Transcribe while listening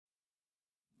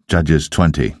Judges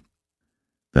 20.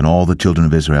 Then all the children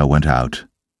of Israel went out,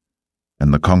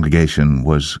 and the congregation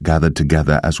was gathered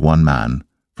together as one man,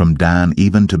 from Dan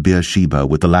even to Beersheba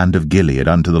with the land of Gilead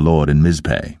unto the Lord in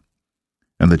Mizpeh.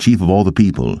 And the chief of all the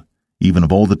people, even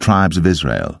of all the tribes of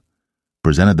Israel,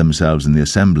 presented themselves in the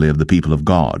assembly of the people of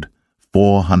God,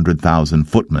 400,000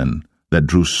 footmen that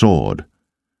drew sword.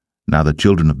 Now the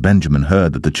children of Benjamin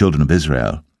heard that the children of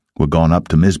Israel were gone up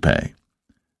to Mizpeh.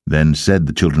 Then said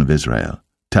the children of Israel,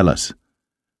 Tell us,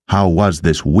 how was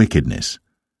this wickedness?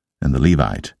 And the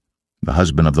Levite, the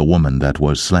husband of the woman that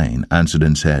was slain, answered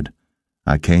and said,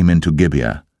 I came into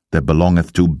Gibeah, that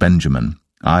belongeth to Benjamin,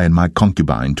 I and my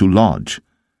concubine, to lodge.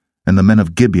 And the men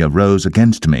of Gibeah rose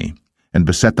against me, and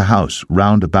beset the house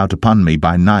round about upon me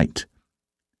by night,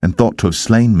 and thought to have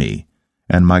slain me,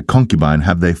 and my concubine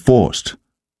have they forced,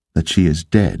 that she is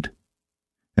dead.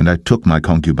 And I took my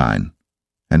concubine,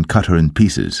 and cut her in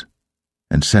pieces,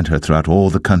 and sent her throughout all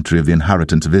the country of the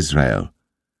inheritance of Israel,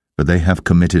 for they have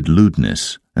committed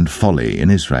lewdness and folly in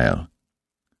Israel.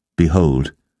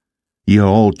 Behold, ye are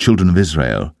all children of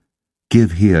Israel,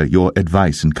 give here your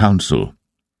advice and counsel.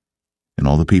 And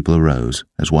all the people arose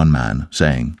as one man,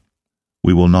 saying,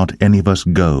 We will not any of us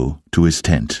go to his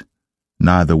tent,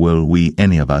 neither will we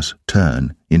any of us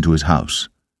turn into his house.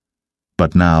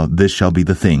 But now this shall be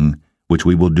the thing which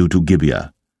we will do to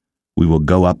Gibeah. We will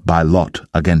go up by lot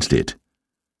against it.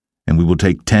 And we will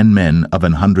take 10 men of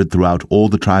 100 throughout all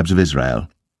the tribes of Israel,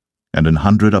 and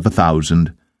 100 of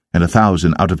 1,000, and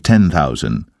 1,000 out of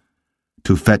 10,000,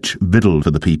 to fetch victual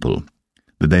for the people,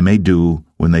 that they may do,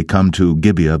 when they come to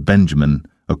Gibeah of Benjamin,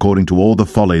 according to all the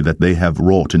folly that they have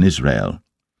wrought in Israel.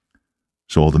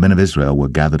 So all the men of Israel were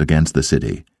gathered against the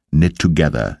city, knit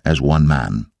together as one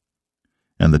man.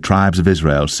 And the tribes of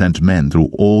Israel sent men through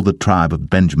all the tribe of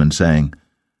Benjamin, saying,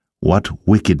 What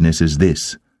wickedness is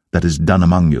this that is done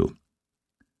among you?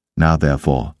 Now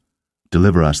therefore,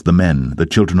 deliver us the men, the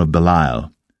children of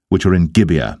Belial, which are in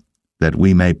Gibeah, that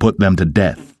we may put them to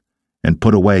death, and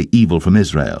put away evil from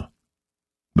Israel.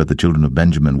 But the children of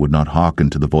Benjamin would not hearken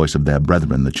to the voice of their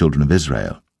brethren, the children of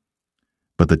Israel.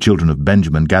 But the children of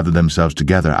Benjamin gathered themselves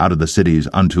together out of the cities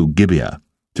unto Gibeah,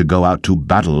 to go out to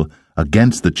battle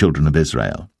against the children of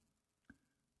Israel.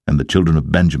 And the children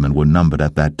of Benjamin were numbered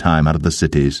at that time out of the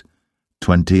cities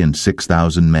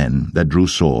 26,000 men that drew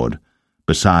sword,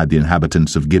 beside the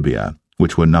inhabitants of Gibeah,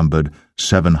 which were numbered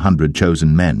 700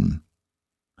 chosen men.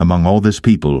 Among all this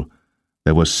people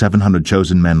there were 700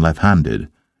 chosen men left-handed.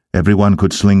 Every one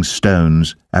could sling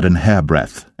stones at an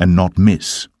hairbreadth, and not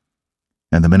miss.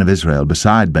 And the men of Israel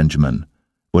beside Benjamin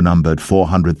were numbered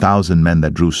 400,000 men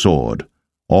that drew sword.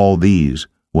 All these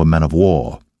were men of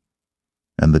war.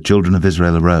 And the children of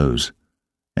Israel arose,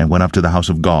 and went up to the house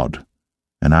of God,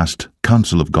 and asked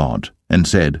counsel of God, and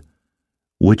said,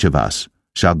 Which of us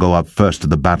shall go up first to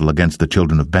the battle against the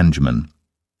children of Benjamin?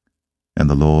 And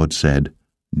the Lord said,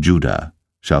 Judah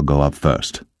shall go up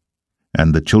first.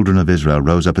 And the children of Israel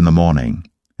rose up in the morning,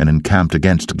 and encamped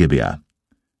against Gibeah.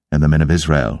 And the men of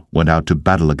Israel went out to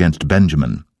battle against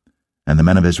Benjamin. And the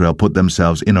men of Israel put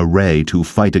themselves in array to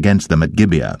fight against them at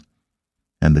Gibeah.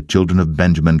 And the children of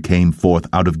Benjamin came forth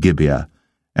out of Gibeah,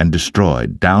 and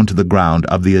destroyed down to the ground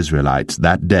of the Israelites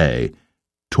that day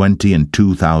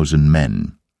 22,000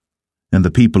 men. And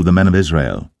the people of the men of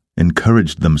Israel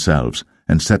encouraged themselves,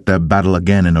 and set their battle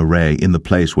again in array in the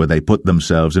place where they put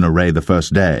themselves in array the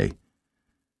first day.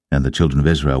 And the children of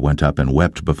Israel went up and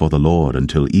wept before the Lord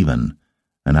until even,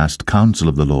 and asked counsel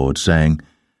of the Lord, saying,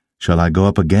 Shall I go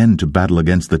up again to battle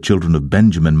against the children of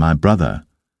Benjamin my brother?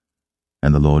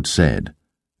 And the Lord said,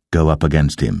 Go up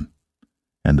against him.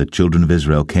 And the children of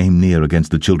Israel came near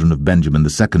against the children of Benjamin the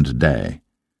second day.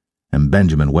 And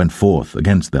Benjamin went forth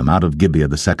against them out of Gibeah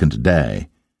the second day,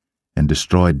 and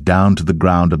destroyed down to the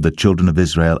ground of the children of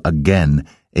Israel again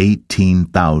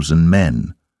 18,000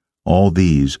 men. All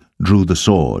these drew the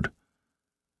sword.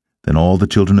 Then all the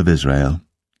children of Israel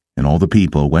and all the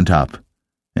people went up,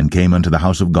 and came unto the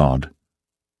house of God,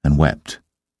 and wept,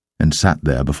 and sat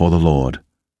there before the Lord,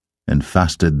 and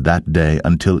fasted that day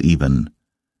until even,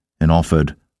 and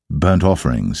offered burnt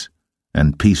offerings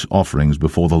and peace offerings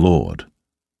before the Lord.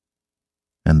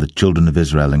 And the children of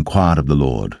Israel inquired of the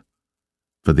Lord,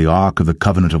 for the ark of the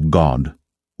covenant of God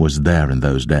was there in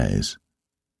those days.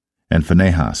 And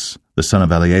Phinehas, the son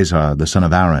of Eleazar, the son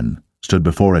of Aaron, stood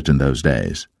before it in those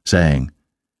days, saying,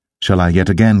 Shall I yet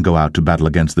again go out to battle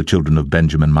against the children of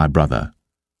Benjamin my brother?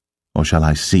 Or shall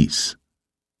I cease?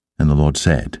 And the Lord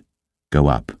said, Go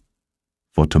up,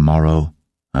 for tomorrow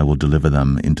I will deliver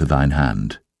them into thine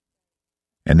hand.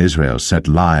 And Israel set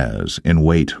liers in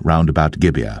wait round about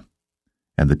Gibeah.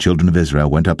 And the children of Israel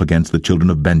went up against the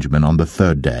children of Benjamin on the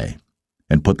 3rd day,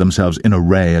 and put themselves in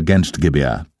array against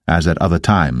Gibeah, as at other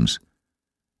times.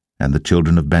 And the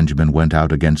children of Benjamin went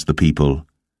out against the people,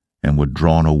 and were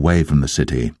drawn away from the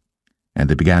city.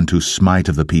 And they began to smite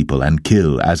of the people, and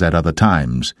kill, as at other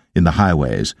times, in the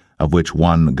highways, of which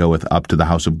one goeth up to the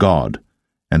house of God,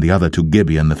 and the other to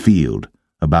Gibeah in the field,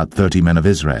 about 30 men of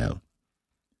Israel.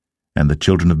 And the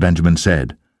children of Benjamin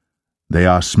said, They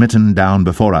are smitten down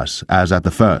before us, as at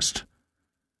the first.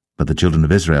 But the children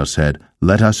of Israel said,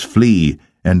 Let us flee,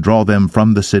 and draw them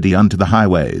from the city unto the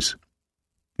highways.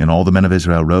 And all the men of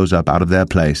Israel rose up out of their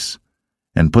place,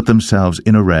 and put themselves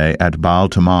in array at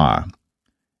Baal-Tamar.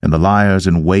 And the liers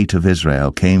in wait of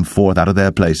Israel came forth out of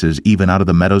their places, even out of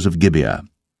the meadows of Gibeah.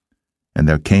 And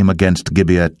there came against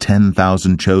Gibeah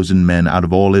 10,000 chosen men out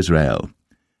of all Israel.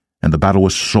 And the battle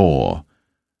was sore,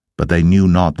 but they knew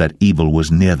not that evil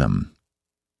was near them.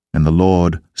 And the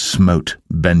Lord smote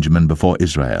Benjamin before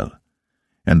Israel.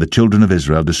 And the children of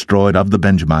Israel destroyed of the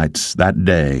Benjamites that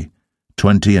day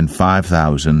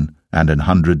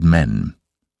 25,100 men.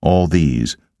 All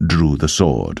these drew the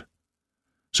sword.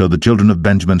 So the children of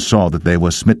Benjamin saw that they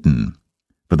were smitten,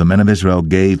 for the men of Israel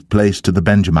gave place to the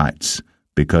Benjamites,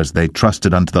 because they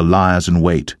trusted unto the liers in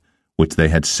wait, which they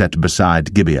had set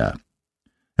beside Gibeah.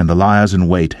 And the liers in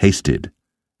wait hasted,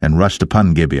 and rushed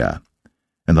upon Gibeah.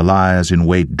 And the liers in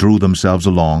wait drew themselves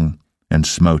along, and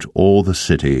smote all the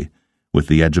city with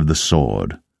the edge of the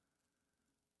sword.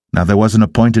 Now there was an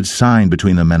appointed sign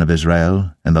between the men of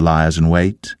Israel and the liers in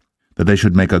wait, that they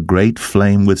should make a great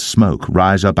flame with smoke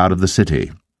rise up out of the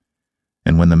city.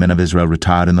 And when the men of Israel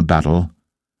retired in the battle,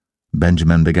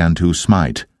 Benjamin began to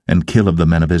smite and kill of the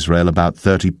men of Israel about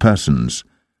 30 persons,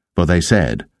 for they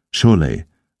said, Surely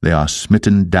they are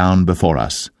smitten down before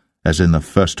us, as in the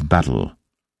first battle.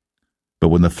 But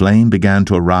when the flame began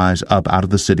to arise up out of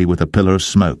the city with a pillar of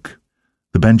smoke,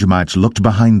 the Benjamites looked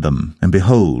behind them, and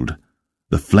behold,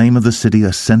 the flame of the city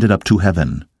ascended up to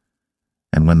heaven.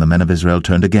 And when the men of Israel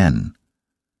turned again,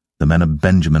 the men of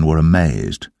Benjamin were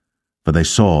amazed, for they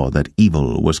saw that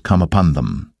evil was come upon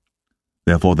them.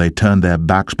 Therefore they turned their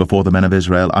backs before the men of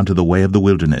Israel unto the way of the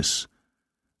wilderness.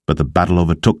 But the battle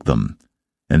overtook them,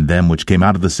 and them which came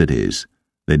out of the cities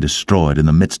they destroyed in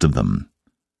the midst of them.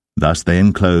 Thus they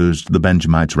enclosed the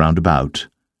Benjamites round about,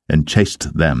 and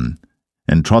chased them,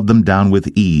 and trod them down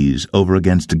with ease over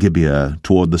against Gibeah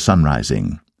toward the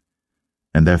sunrising.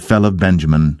 And there fell of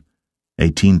Benjamin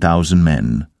 18,000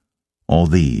 men. All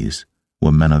these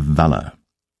were men of valor.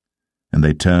 And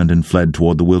they turned and fled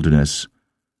toward the wilderness,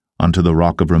 unto the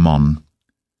rock of Rimmon.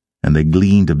 And they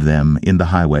gleaned of them in the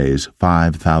highways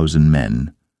 5,000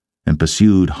 men, and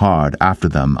pursued hard after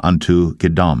them unto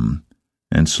Kidom,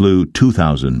 and slew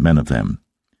 2,000 men of them.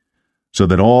 So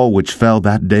that all which fell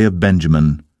that day of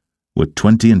Benjamin were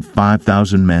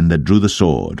 25,000 men that drew the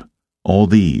sword. All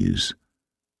these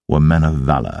were men of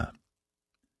valor.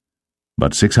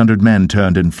 But 600 men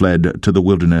turned and fled to the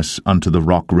wilderness unto the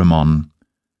rock Rimmon,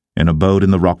 and abode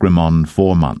in the rock Rimmon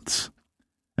 4 months.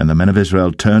 And the men of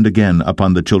Israel turned again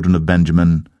upon the children of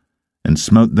Benjamin, and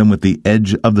smote them with the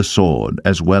edge of the sword,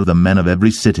 as well the men of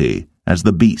every city as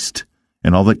the beast,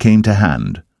 and all that came to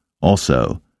hand.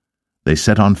 Also they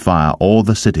set on fire all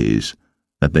the cities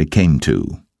that they came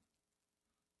to.